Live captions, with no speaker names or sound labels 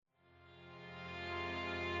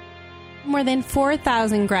More than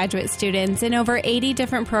 4,000 graduate students in over 80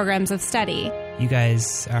 different programs of study. You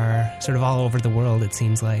guys are sort of all over the world, it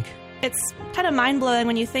seems like. It's kind of mind-blowing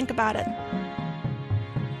when you think about it.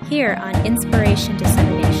 Here on Inspiration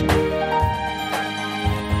Dissemination.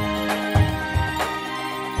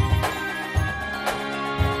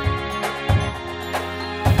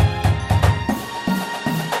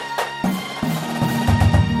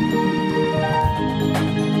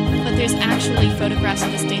 There's actually photographs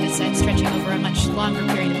of this data set stretching over a much longer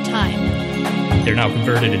period of time. They're now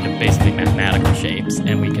converted into basically mathematical shapes,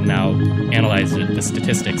 and we can now analyze the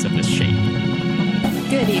statistics of this shape.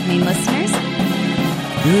 Good evening, listeners.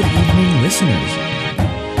 Good evening, listeners.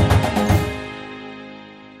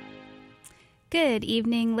 Good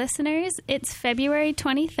evening, listeners. It's February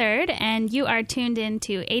 23rd, and you are tuned in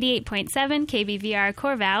to 88.7 KBVR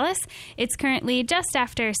Corvallis. It's currently just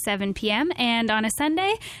after 7 p.m., and on a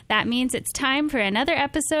Sunday, that means it's time for another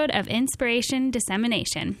episode of Inspiration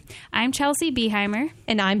Dissemination. I'm Chelsea Beheimer.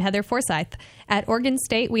 And I'm Heather Forsyth. At Oregon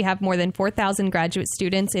State, we have more than 4,000 graduate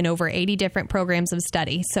students in over 80 different programs of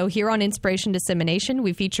study. So here on Inspiration Dissemination,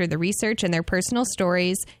 we feature the research and their personal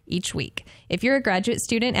stories each week. If you're a graduate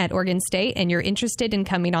student at Oregon State and you're interested in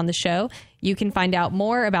coming on the show, you can find out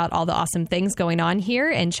more about all the awesome things going on here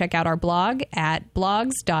and check out our blog at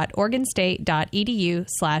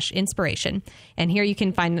blogs.oregonstate.edu/inspiration. And here you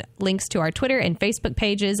can find links to our Twitter and Facebook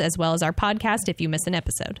pages, as well as our podcast if you miss an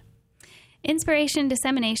episode. Inspiration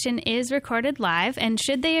Dissemination is recorded live, and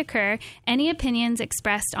should they occur, any opinions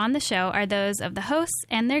expressed on the show are those of the hosts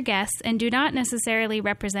and their guests and do not necessarily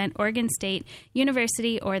represent Oregon State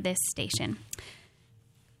University or this station.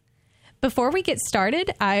 Before we get started,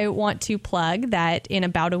 I want to plug that in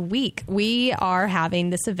about a week, we are having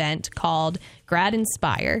this event called Grad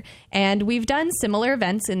Inspire, and we've done similar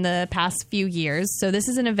events in the past few years. So this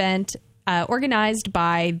is an event organized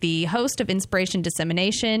by the host of Inspiration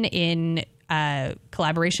Dissemination in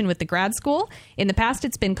collaboration with the grad school. In the past,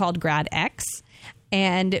 it's been called Grad X.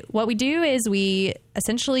 And what we do is we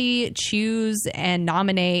essentially choose and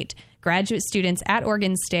nominate graduate students at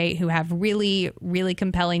Oregon State who have really, really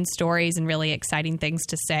compelling stories and really exciting things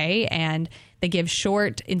to say. And they give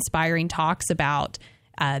short, inspiring talks about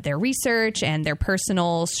their research and their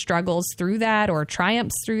personal struggles through that or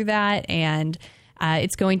triumphs through that. And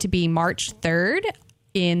it's going to be March 3rd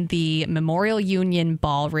in the Memorial Union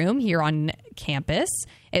Ballroom here on campus.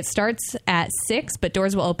 It starts at 6, but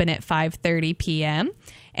doors will open at 5:30 p.m.,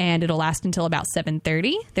 and it'll last until about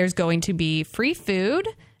 7:30. There's going to be free food.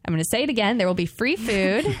 I'm going to say it again. There will be free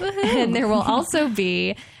food, and there will also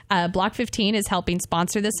be Block 15 is helping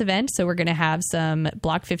sponsor this event, so we're going to have some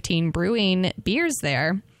Block 15 brewing beers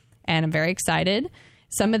there, and I'm very excited.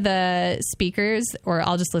 Some of the speakers, or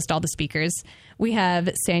I'll just list all the speakers. We have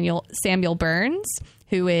Samuel Burns,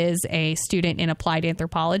 who is a student in applied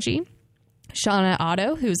anthropology. Shauna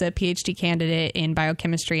Otto, who's a PhD candidate in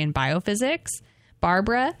biochemistry and biophysics.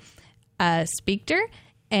 Barbara Speakter,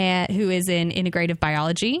 who is in integrative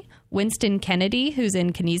biology. Winston Kennedy, who's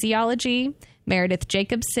in kinesiology. Meredith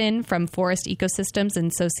Jacobson from Forest Ecosystems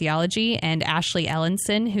and Sociology. And Ashley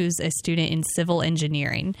Ellenson, who's a student in civil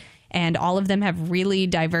engineering. And all of them have really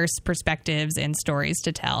diverse perspectives and stories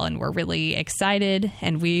to tell. And we're really excited.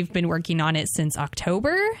 And we've been working on it since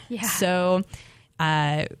October. Yeah. So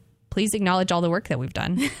please acknowledge all the work that we've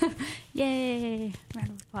done. Yay.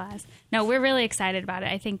 Round of applause. No, we're really excited about it.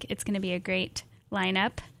 I think it's going to be a great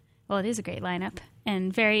lineup. Well, it is a great lineup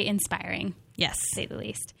and very inspiring. Yes. To say the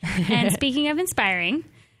least. And speaking of inspiring,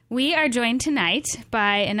 we are joined tonight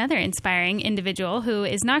by another inspiring individual who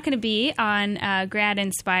is not going to be on Grad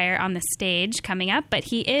Inspire on the stage coming up, but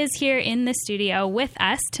he is here in the studio with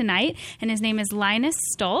us tonight, and his name is Linus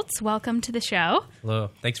Stoltz. Welcome to the show. Hello.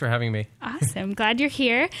 Thanks for having me. Awesome. Glad you're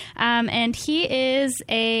here. And he is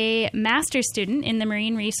a master's student in the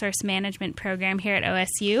Marine Resource Management program here at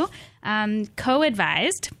OSU.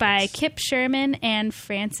 Co-advised by Kip Sherman and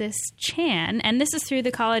Francis Chan. And this is through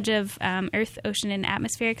the College of Earth, Ocean, and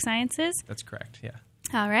Atmospheric Sciences. That's correct, yeah.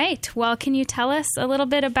 All right. Well, can you tell us a little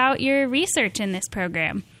bit about your research in this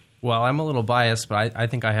program? Well, I'm a little biased, but I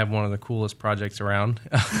think I have one of the coolest projects around.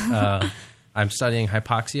 I'm studying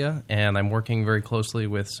hypoxia, and I'm working very closely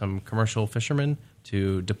with some commercial fishermen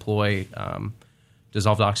to deploy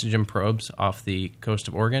dissolved oxygen probes off the coast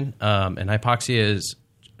of Oregon. And hypoxia is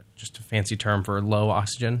just a fancy term for low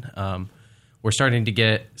oxygen. We're starting to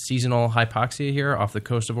get seasonal hypoxia here off the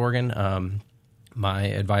coast of Oregon. My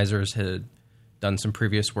advisors had done some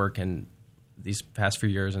previous work in these past few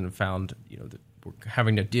years and have found, that we're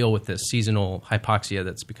having to deal with this seasonal hypoxia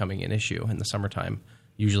that's becoming an issue in the summertime,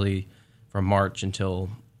 usually from March until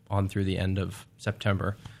on through the end of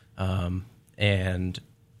September. And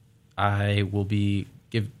I will be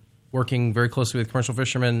working very closely with commercial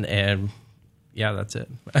fishermen, and yeah, that's it.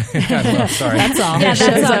 Sorry. That's all. Yeah,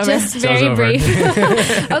 that's all. Just very over.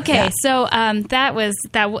 brief. Okay, so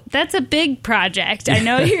that's a big project. I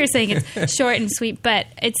know you're saying it's short and sweet, but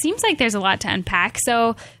it seems like there's a lot to unpack.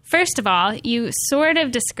 So first of all, you sort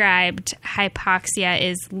of described hypoxia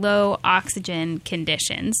as low oxygen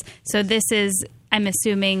conditions. So this is, I'm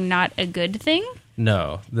assuming, not a good thing?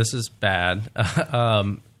 No, this is bad.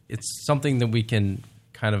 It's something that we can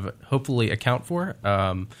kind of hopefully account for.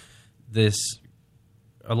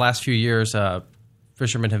 Last few years,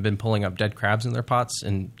 fishermen have been pulling up dead crabs in their pots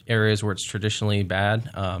in areas where it's traditionally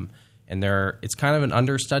bad. And it's kind of an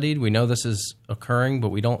understudied. We know this is occurring, but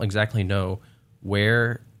we don't exactly know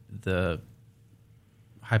where the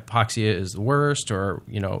hypoxia is the worst, or,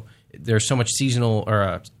 there's so much seasonal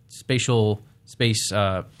or spatial space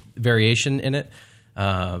variation in it.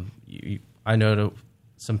 I know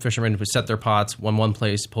some fishermen would set their pots one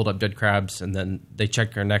place, pulled up dead crabs, and then they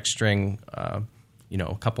check their next string, a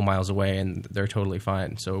couple miles away, and they're totally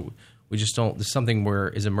fine. So we just don't. There's something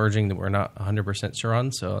is emerging that we're not 100% sure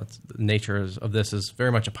on. So the nature of this is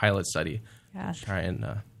very much a pilot study. Yeah. Try and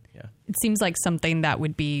It seems like something that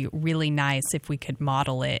would be really nice if we could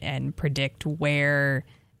model it and predict where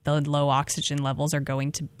the low oxygen levels are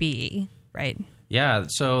going to be, right? Yeah,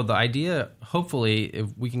 so the idea, hopefully, if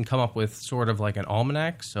we can come up with sort of like an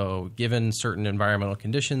almanac. So given certain environmental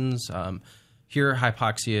conditions, here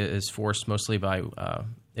hypoxia is forced mostly by,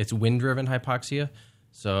 it's wind-driven hypoxia.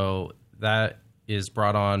 So that is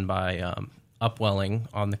brought on by upwelling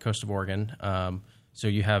on the coast of Oregon. So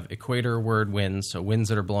you have equatorward winds, so winds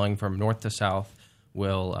that are blowing from north to south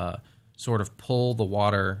will sort of pull the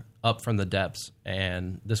water up from the depths,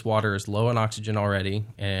 and this water is low in oxygen already,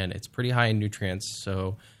 and it's pretty high in nutrients.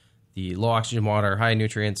 So the low oxygen water, high in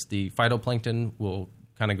nutrients, the phytoplankton will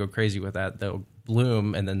kind of go crazy with that. They'll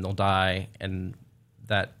bloom, and then they'll die, and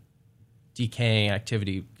that decaying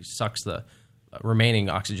activity sucks the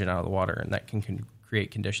remaining oxygen out of the water, and that can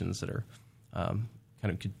create conditions that are kind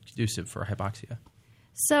of conducive for hypoxia.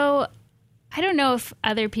 So I don't know if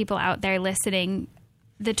other people out there listening,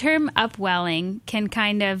 the term upwelling can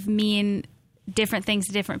kind of mean different things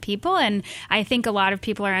to different people. And I think a lot of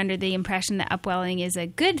people are under the impression that upwelling is a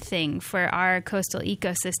good thing for our coastal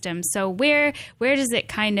ecosystem. So where does it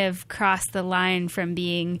kind of cross the line from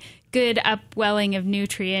being good upwelling of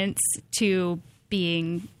nutrients to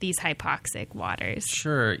being these hypoxic waters?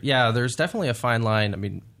 Sure. Yeah, there's definitely a fine line. I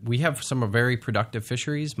mean, we have some very productive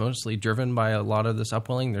fisheries, mostly driven by a lot of this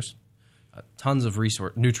upwelling. There's tons of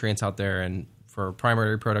nutrients out there, and for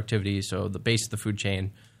primary productivity, so the base of the food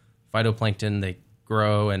chain, phytoplankton, they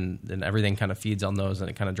grow, and then everything kind of feeds on those, and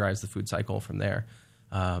it kind of drives the food cycle from there.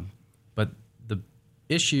 But the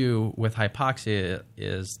issue with hypoxia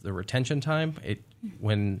is the retention time.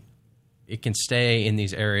 When it can stay in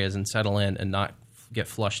these areas and settle in and not get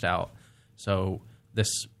flushed out. So this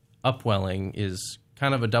upwelling is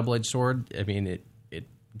kind of a double-edged sword. I mean, it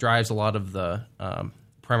drives a lot of the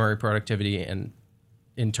primary productivity, and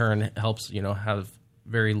in turn helps, have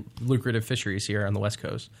very lucrative fisheries here on the West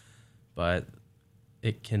Coast. But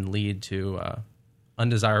it can lead to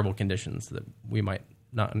undesirable conditions that we might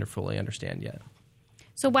not fully understand yet.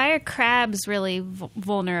 So why are crabs really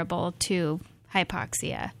vulnerable to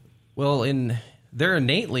hypoxia? Well, they're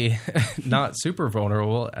innately not super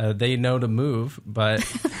vulnerable. They know to move, but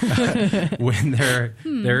when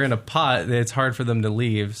they're in a pot, it's hard for them to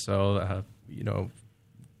leave. So,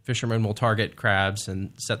 fishermen will target crabs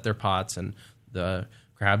and set their pots, and the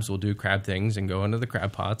crabs will do crab things and go into the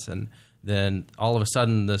crab pots, and then all of a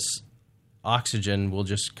sudden this oxygen will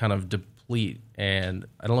just kind of deplete. And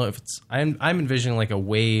I don't know if I'm envisioning like a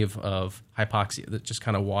wave of hypoxia that just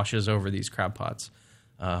kind of washes over these crab pots.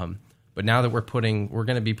 But now that we're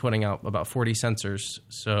going to be putting out about 40 sensors,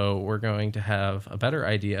 so we're going to have a better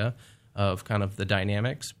idea of kind of the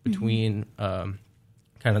dynamics between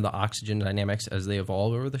kind of the oxygen dynamics as they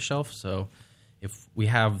evolve over the shelf. So if we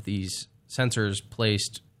have these sensors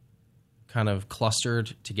placed kind of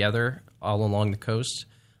clustered together all along the coast,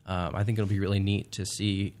 I think it'll be really neat to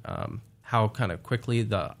see how kind of quickly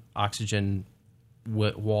the oxygen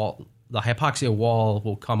wall, the hypoxia wall,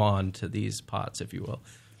 will come on to these pots, if you will.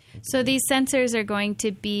 So these sensors are going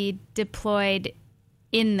to be deployed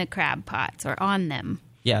in the crab pots or on them?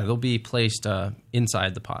 Yeah, they'll be placed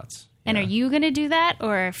inside the pots. And are you going to do that,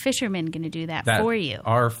 or are fishermen going to do that for you?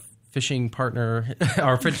 Our fishing partners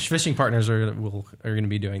are going to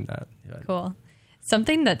be doing that. Cool.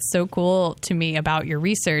 Something that's so cool to me about your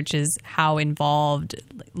research is how involved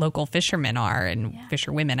local fishermen are, and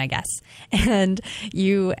fisherwomen, I guess. And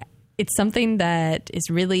it's something that is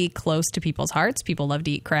really close to people's hearts. People love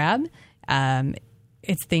to eat crab.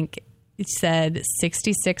 It said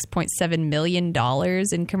 $66.7 million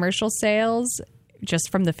in commercial sales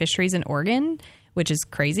just from the fisheries in Oregon, which is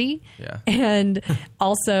crazy. Yeah. And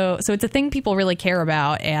also, so it's a thing people really care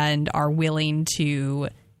about and are willing to,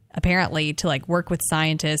 apparently, to like work with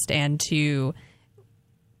scientists and to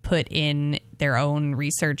put in their own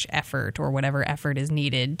research effort or whatever effort is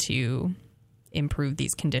needed to improve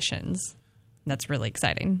these conditions. That's really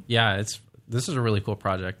exciting. Yeah, this is a really cool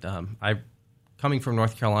project. Coming from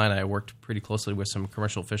North Carolina, I worked pretty closely with some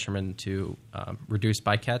commercial fishermen to reduce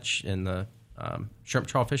bycatch in the shrimp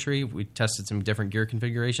trawl fishery. We tested some different gear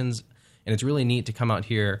configurations, and it's really neat to come out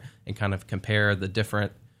here and kind of compare the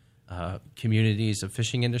different communities of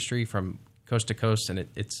fishing industry from coast to coast, and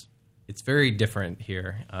it's very different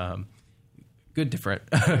here. Good different,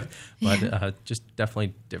 but just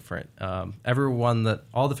definitely different. All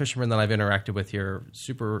the fishermen that I've interacted with here are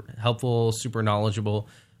super helpful, super knowledgeable,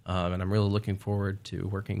 and I'm really looking forward to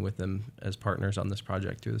working with them as partners on this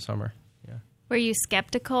project through the summer. Yeah. Were you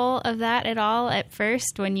skeptical of that at all at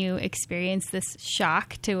first when you experienced this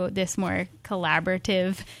shock to this more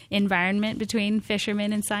collaborative environment between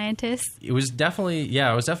fishermen and scientists? It was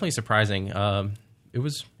definitely surprising. It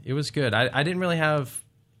was good. I didn't really have.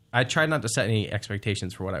 I tried not to set any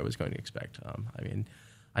expectations for what I was going to expect.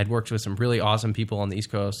 I'd worked with some really awesome people on the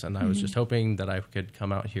East Coast, and I was just hoping that I could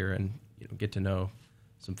come out here and get to know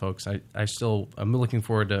some folks. I'm looking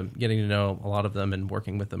forward to getting to know a lot of them and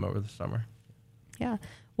working with them over the summer. Yeah.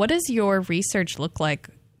 What does your research look like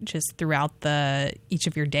just throughout each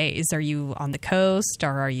of your days? Are you on the coast,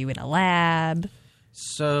 or are you in a lab?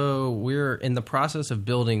 So we're in the process of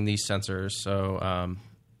building these sensors. So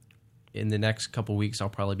in the next couple weeks, I'll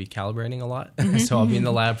probably be calibrating a lot. So I'll be in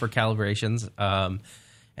the lab for calibrations.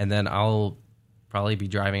 And then I'll probably be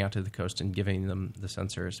driving out to the coast and giving them the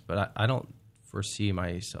sensors. But I don't foresee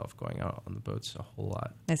myself going out on the boats a whole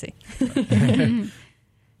lot. I see.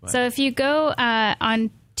 So if you go on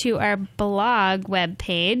to our blog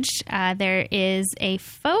webpage, there is a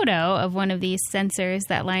photo of one of these sensors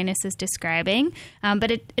that Linus is describing,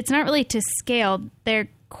 but it's not really to scale. They're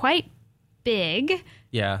quite big.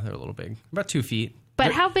 Yeah, they're a little big, about 2 feet.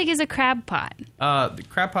 But how big is a crab pot? The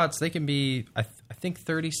crab pots, they can be, I think,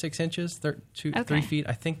 36 inches, 3 feet.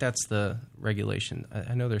 I think that's the regulation.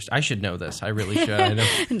 I know I should know this. I really should. I know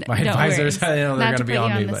my advisors, I know they're going to be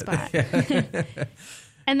on me. Spot.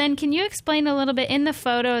 And then can you explain a little bit? In the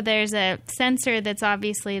photo, there's a sensor that's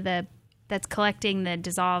obviously that's collecting the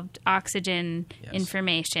dissolved oxygen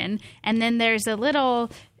information. And then there's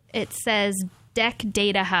it says Deck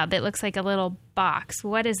Data Hub. It looks like a little box.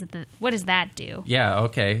 What does that do? Yeah,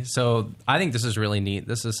 okay. So I think this is really neat.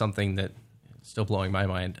 This is something that is still blowing my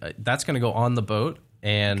mind. That's going to go on the boat,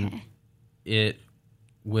 and it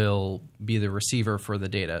will be the receiver for the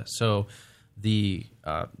data. So the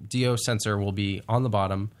DO sensor will be on the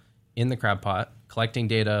bottom in the crab pot, collecting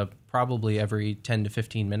data probably every 10 to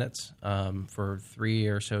 15 minutes for 3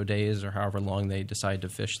 or so days, or however long they decide to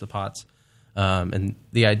fish the pots. And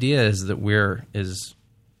the idea is that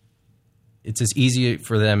it's as easy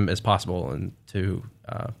for them as possible and to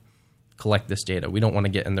collect this data. We don't want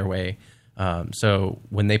to get in their way. So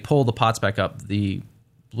when they pull the pots back up, the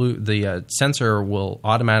sensor will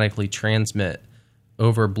automatically transmit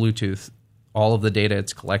over Bluetooth all of the data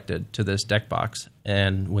it's collected to this deck box.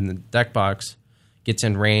 And when the deck box gets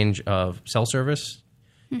in range of cell service,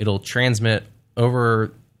 it'll transmit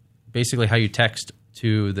over basically how you text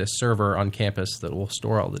to the server on campus that will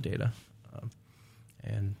store all the data.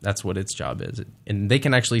 And that's what its job is. And they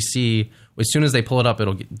can actually see, as soon as they pull it up,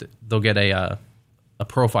 they'll get a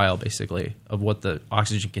profile, basically, of what the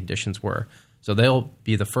oxygen conditions were. So they'll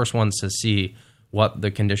be the first ones to see what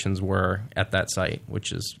the conditions were at that site,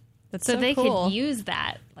 which is... That's so they cool. could use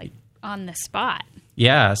that on the spot.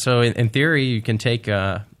 Yeah. So in theory, you can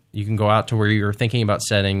you can go out to where you're thinking about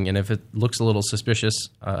setting, and if it looks a little suspicious,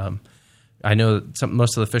 I know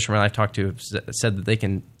most of the fishermen I talked to have said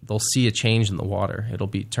that they'll see a change in the water. It'll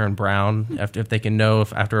be turned brown if they can know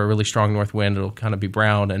if after a really strong north wind, it'll kind of be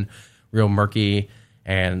brown and real murky.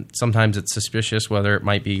 And sometimes it's suspicious whether it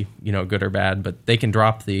might be good or bad. But they can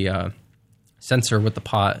drop the sensor with the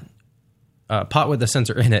pot with the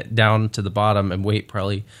sensor in it down to the bottom and wait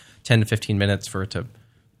probably 10 to 15 minutes for it to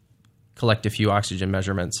collect a few oxygen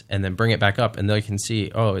measurements, and then bring it back up, and they can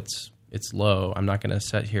see, it's low. I'm not going to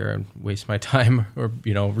sit here and waste my time or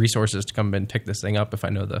resources to come and pick this thing up if I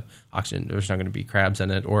know the oxygen, there's not going to be crabs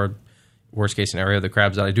in it, or worst case scenario, the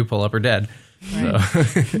crabs that I do pull up are dead. Right.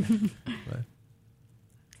 So.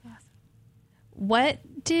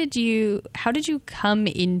 How did you come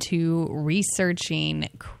into researching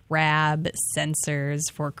crab sensors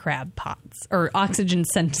for crab pots, or oxygen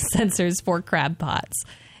sensors for crab pots?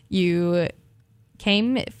 You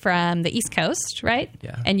came from the East Coast, right?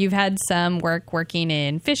 Yeah. And you've had some working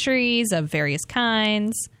in fisheries of various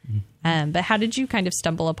kinds. But how did you kind of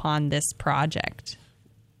stumble upon this project?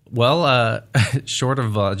 Well, short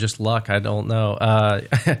of just luck, I don't know.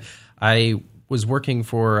 I was working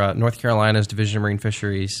for North Carolina's Division of Marine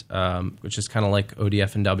Fisheries, which is kind of like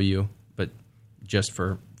ODF&W, but just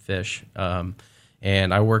for fish.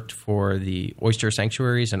 And I worked for the oyster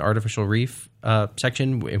sanctuaries and artificial reef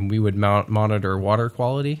section, and we would monitor water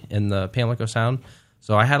quality in the Pamlico Sound.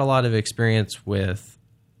 So I had a lot of experience with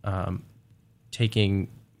taking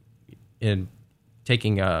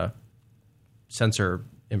sensor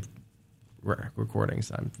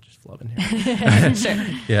recordings. I'm just flubbing here. Sure.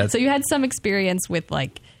 Yeah. So you had some experience with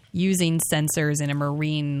like using sensors in a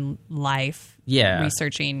marine life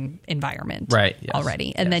researching environment, right? Yes.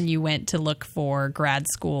 Already, and then you went to look for grad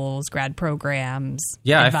schools, grad programs,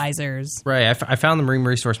 advisors. Right. I found the Marine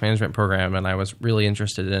Resource Management program, and I was really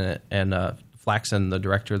interested in it. And Flaxen, the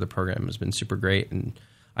director of the program, has been super great. And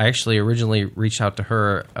I actually originally reached out to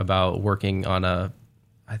her about working on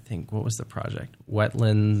what was the project?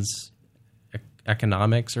 Wetlands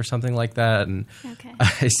economics or something like that. And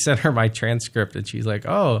I sent her my transcript, and she's like,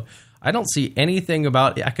 "Oh, I don't see anything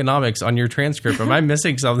about economics on your transcript. Am I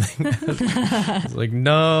missing something?" I was like,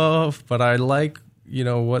 "No, but I like,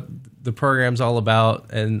 what the program's all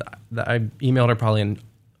about." And I emailed her probably in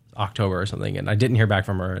October or something, and I didn't hear back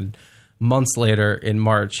from her. And months later, in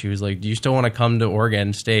March, she was like, "Do you still want to come to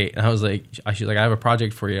Oregon State?" And I was like, she's like, "I have a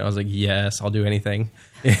project for you." I was like, "Yes, I'll do anything."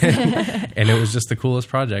 And it was just the coolest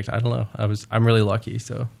project. I don't know. I'm really lucky.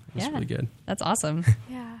 So it was really good. That's awesome.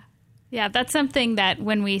 Yeah, that's something that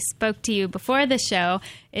when we spoke to you before the show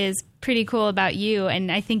is pretty cool about you,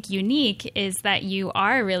 and I think unique, is that you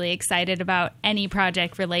are really excited about any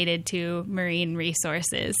project related to marine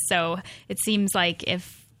resources. So it seems like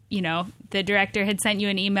if the director had sent you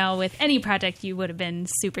an email with any project, you would have been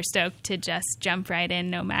super stoked to just jump right in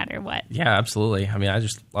no matter what. Yeah, absolutely. I mean,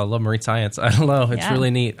 I love marine science. I don't know. It's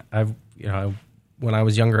really neat. When I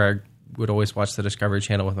was younger, I would always watch the Discovery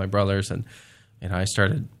Channel with my brothers, and I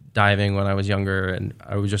started diving when I was younger, and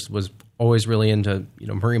I was always really into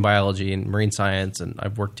marine biology and marine science, and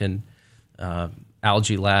I've worked in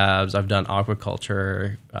algae labs. I've done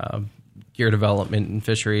aquaculture, gear development, and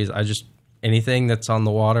fisheries. Anything that's on the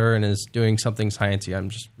water and is doing something sciencey, I'm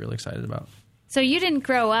just really excited about. So you didn't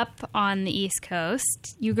grow up on the East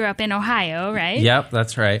Coast. You grew up in Ohio, right? Yep,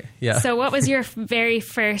 that's right. Yeah. So what was your very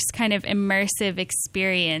first kind of immersive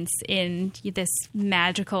experience in this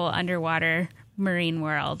magical underwater marine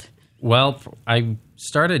world? Well, I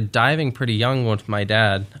started diving pretty young with my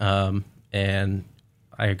dad, and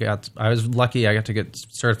I was lucky. I got to get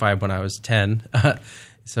certified when I was 10.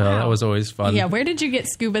 So that was always fun. Yeah, where did you get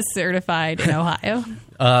scuba certified in Ohio?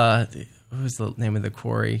 What was the name of the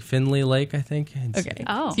quarry? Finley Lake, I think. Okay.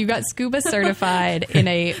 Oh. So you got scuba certified in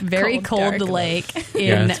a very cold lake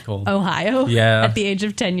in Ohio at the age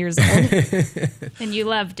of 10 years old. And you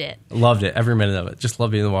loved it. Loved it, every minute of it. Just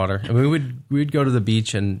loved being in the water. And we would go to the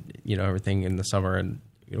beach and, everything in the summer. And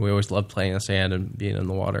we always loved playing in the sand and being in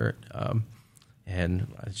the water. And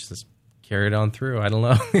I just carried on through. I don't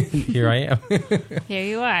know. Here I am. Here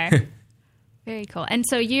you are. Very cool. And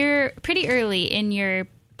so you're pretty early in your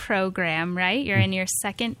program, right? You're in your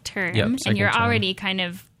second term, and you're already kind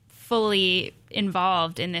of fully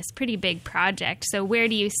involved in this pretty big project. So where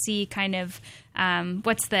do you see kind of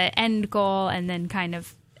what's the end goal, and then kind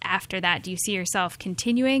of after that, do you see yourself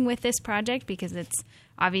continuing with this project, because it's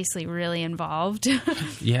obviously really involved?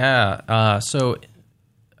 So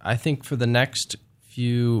I think for the next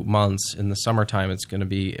few months in the summertime, it's going to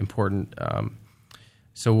be important.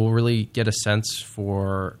 So we'll really get a sense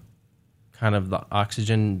for kind of the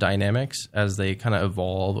oxygen dynamics as they kind of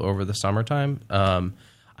evolve over the summertime.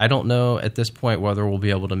 I don't know at this point whether we'll be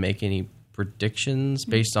able to make any predictions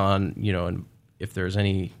based on, if there's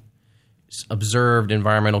any observed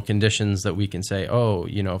environmental conditions that we can say,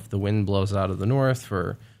 if the wind blows out of the north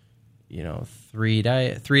for, 3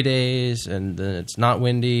 days, and then it's not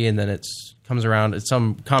windy, and then it's comes around, it's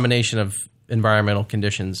some combination of environmental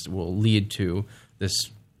conditions will lead to this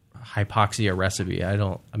hypoxia recipe.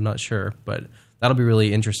 I'm not sure, but that'll be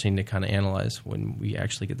really interesting to kind of analyze when we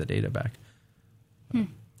actually get the data back.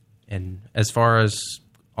 And as far as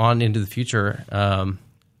on into the future,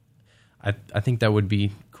 I think that would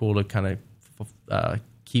be cool to kind of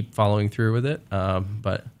keep following through with it.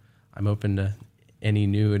 But I'm open to any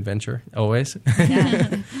new adventure always.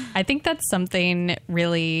 Yeah. I think that's something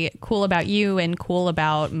really cool about you and cool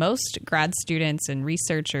about most grad students and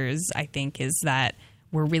researchers, I think, is that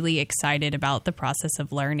we're really excited about the process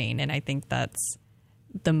of learning. And I think that's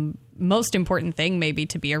the most important thing maybe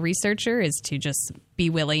to be a researcher, is to just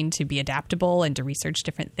be willing to be adaptable and to research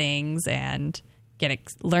different things and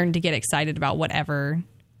learn to get excited about whatever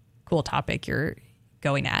cool topic you're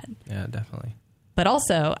going at. Yeah, definitely. But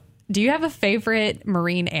also, do you have a favorite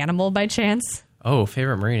marine animal by chance? Oh,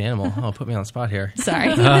 favorite marine animal. Oh, put me on the spot here.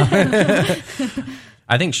 Sorry.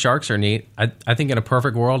 I think sharks are neat. I think in a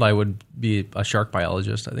perfect world, I would be a shark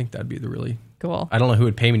biologist. I think that'd be the really cool. I don't know who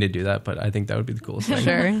would pay me to do that, but I think that would be the coolest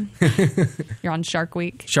thing. Sure. You're on Shark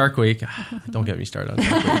Week. Shark Week. Don't get me started on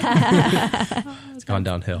Shark Week. It's gone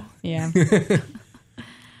downhill. Yeah.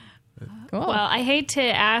 Cool. Well, I hate to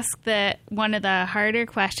ask one of the harder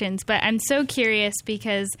questions, but I'm so curious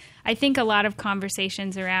because I think a lot of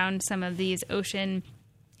conversations around some of these ocean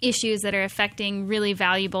issues that are affecting really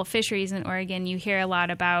valuable fisheries in Oregon, you hear a lot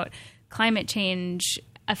about climate change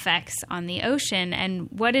effects on the ocean. And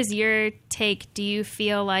what is your take? Do you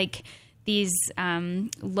feel like these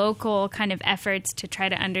local kind of efforts to try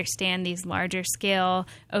to understand these larger scale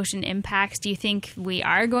ocean impacts, do you think we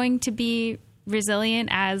are going to be resilient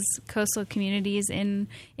as coastal communities in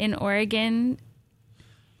Oregon?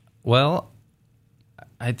 Well,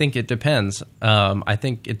 I think it depends. I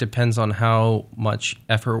think it depends on how much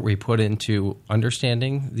effort we put into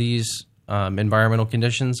understanding these environmental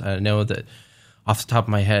conditions. I know that off the top of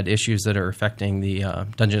my head, issues that are affecting the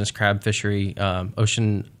Dungeness crab fishery,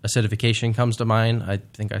 ocean acidification comes to mind. I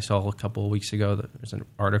think I saw a couple of weeks ago that there's an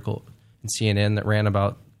article in CNN that ran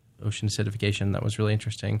about ocean acidification that was really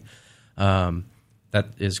interesting. That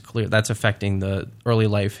is clear. That's affecting the early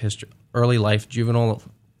life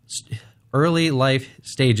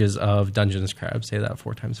stages of Dungeness crabs. Say that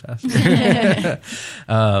 4 times fast.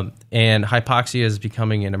 And hypoxia is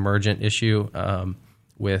becoming an emergent issue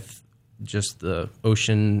with just the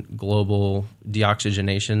ocean global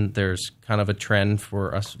deoxygenation. There's kind of a trend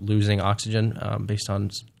for us losing oxygen based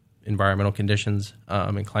on environmental conditions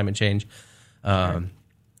and climate change.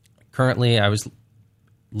 Currently, I was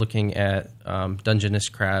looking at Dungeness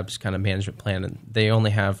crabs kind of management plan, and they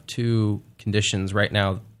only have 2 conditions right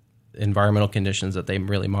now, environmental conditions that they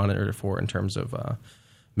really monitor for in terms of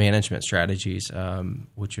management strategies,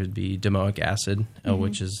 which would be domoic acid,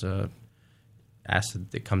 which is acid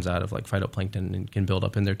that comes out of like phytoplankton and can build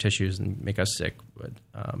up in their tissues and make us sick. But,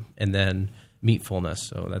 and then meat fullness,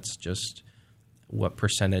 so that's just what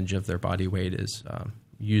percentage of their body weight is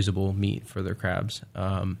usable meat for their crabs.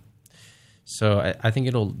 So I think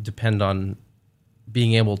it'll depend on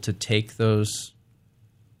being able to take those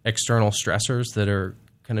external stressors that are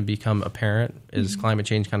going to become apparent as climate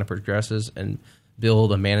change kind of progresses and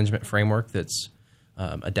build a management framework that's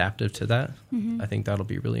adaptive to that. I think that'll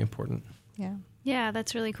be really important. Yeah. Yeah,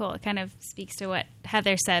 that's really cool. It kind of speaks to what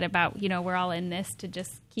Heather said about, we're all in this to just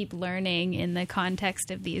keep learning in the context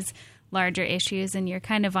of these larger issues, and you're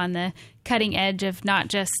kind of on the cutting edge of not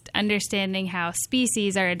just understanding how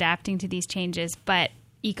species are adapting to these changes, but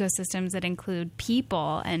ecosystems that include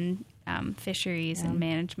people and fisheries and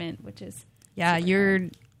management, which is you're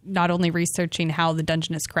not only researching how the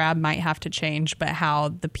Dungeness crab might have to change, but how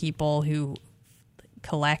the people who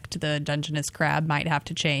collect the Dungeness crab might have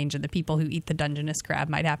to change, and the people who eat the Dungeness crab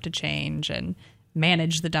might have to change and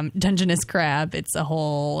manage the Dungeness crab. It's a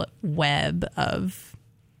whole web of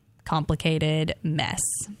complicated mess.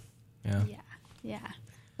 Yeah.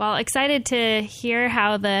 Well, excited to hear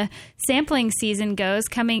how the sampling season goes.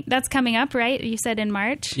 That's coming up, right? You said in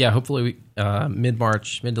March? Yeah, hopefully mid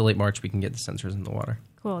to late March we can get the sensors in the water.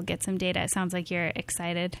 Cool. Get some data. It sounds like you're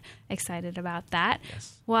excited about that.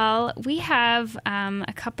 Yes. Well, we have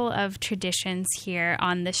a couple of traditions here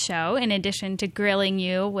on the show, in addition to grilling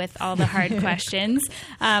you with all the hard questions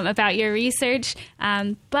about your research.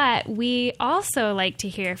 But we also like to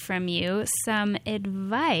hear from you some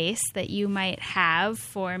advice that you might have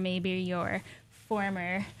for maybe your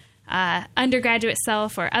former undergraduate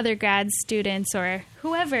self or other grad students or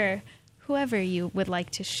whoever you would like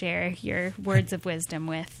to share your words of wisdom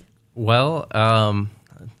with. Well,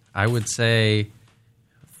 I would say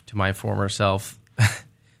to my former self,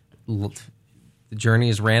 the journey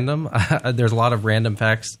is random. There's a lot of random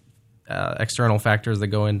facts, external factors that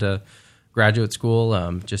go into graduate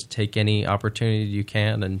school. Just take any opportunity you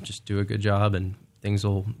can and just do a good job, and things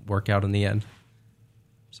will work out in the end.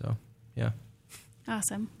 So, yeah.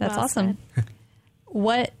 Awesome. That's awesome.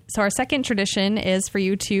 So our second tradition is for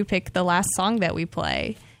you to pick the last song that we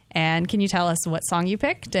play. And can you tell us what song you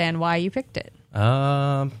picked and why you picked it?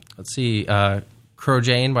 Let's see. Crow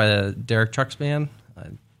Jane by the Derek Trucks Band. I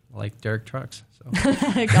like Derek Trucks. So.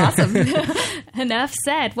 Awesome. Enough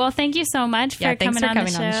said. Well, thank you so much for coming on the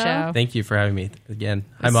show. Thank you for having me again.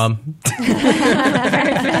 Hi, Mom.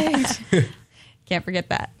 Perfect. Can't forget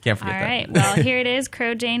that. Can't forget that. All right. Well, here it is,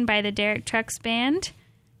 Crow Jane by the Derek Trucks Band.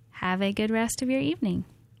 Have a good rest of your evening.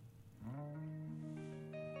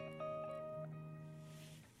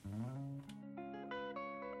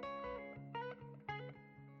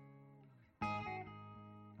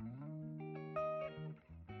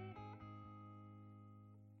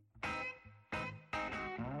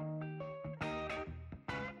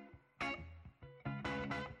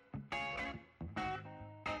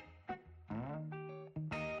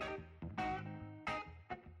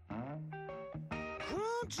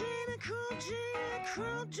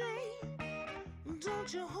 Crow Jane,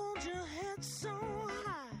 don't you hold your head so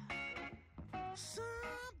high.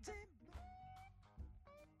 Someday.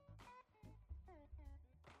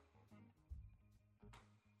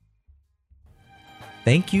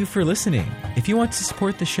 Thank you for listening. If you want to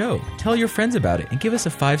support the show, tell your friends about it and give us a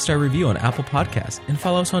 5-star review on Apple Podcasts and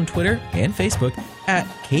follow us on Twitter and Facebook at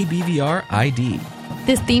KBVRID.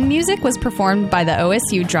 This theme music was performed by the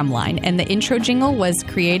OSU Drumline, and the intro jingle was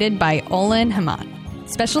created by Olin Haman.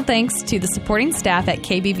 Special thanks to the supporting staff at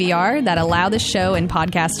KBVR that allow the show and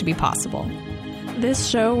podcast to be possible. This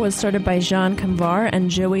show was started by Jean Kamvar and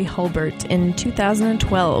Joey Hulbert in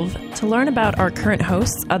 2012. To learn about our current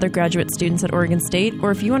hosts, other graduate students at Oregon State,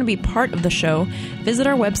 or if you want to be part of the show, visit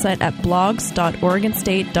our website at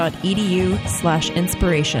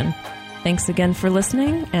blogs.oregonstate.edu/inspiration. Thanks again for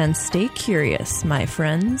listening, and stay curious, my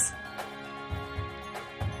friends.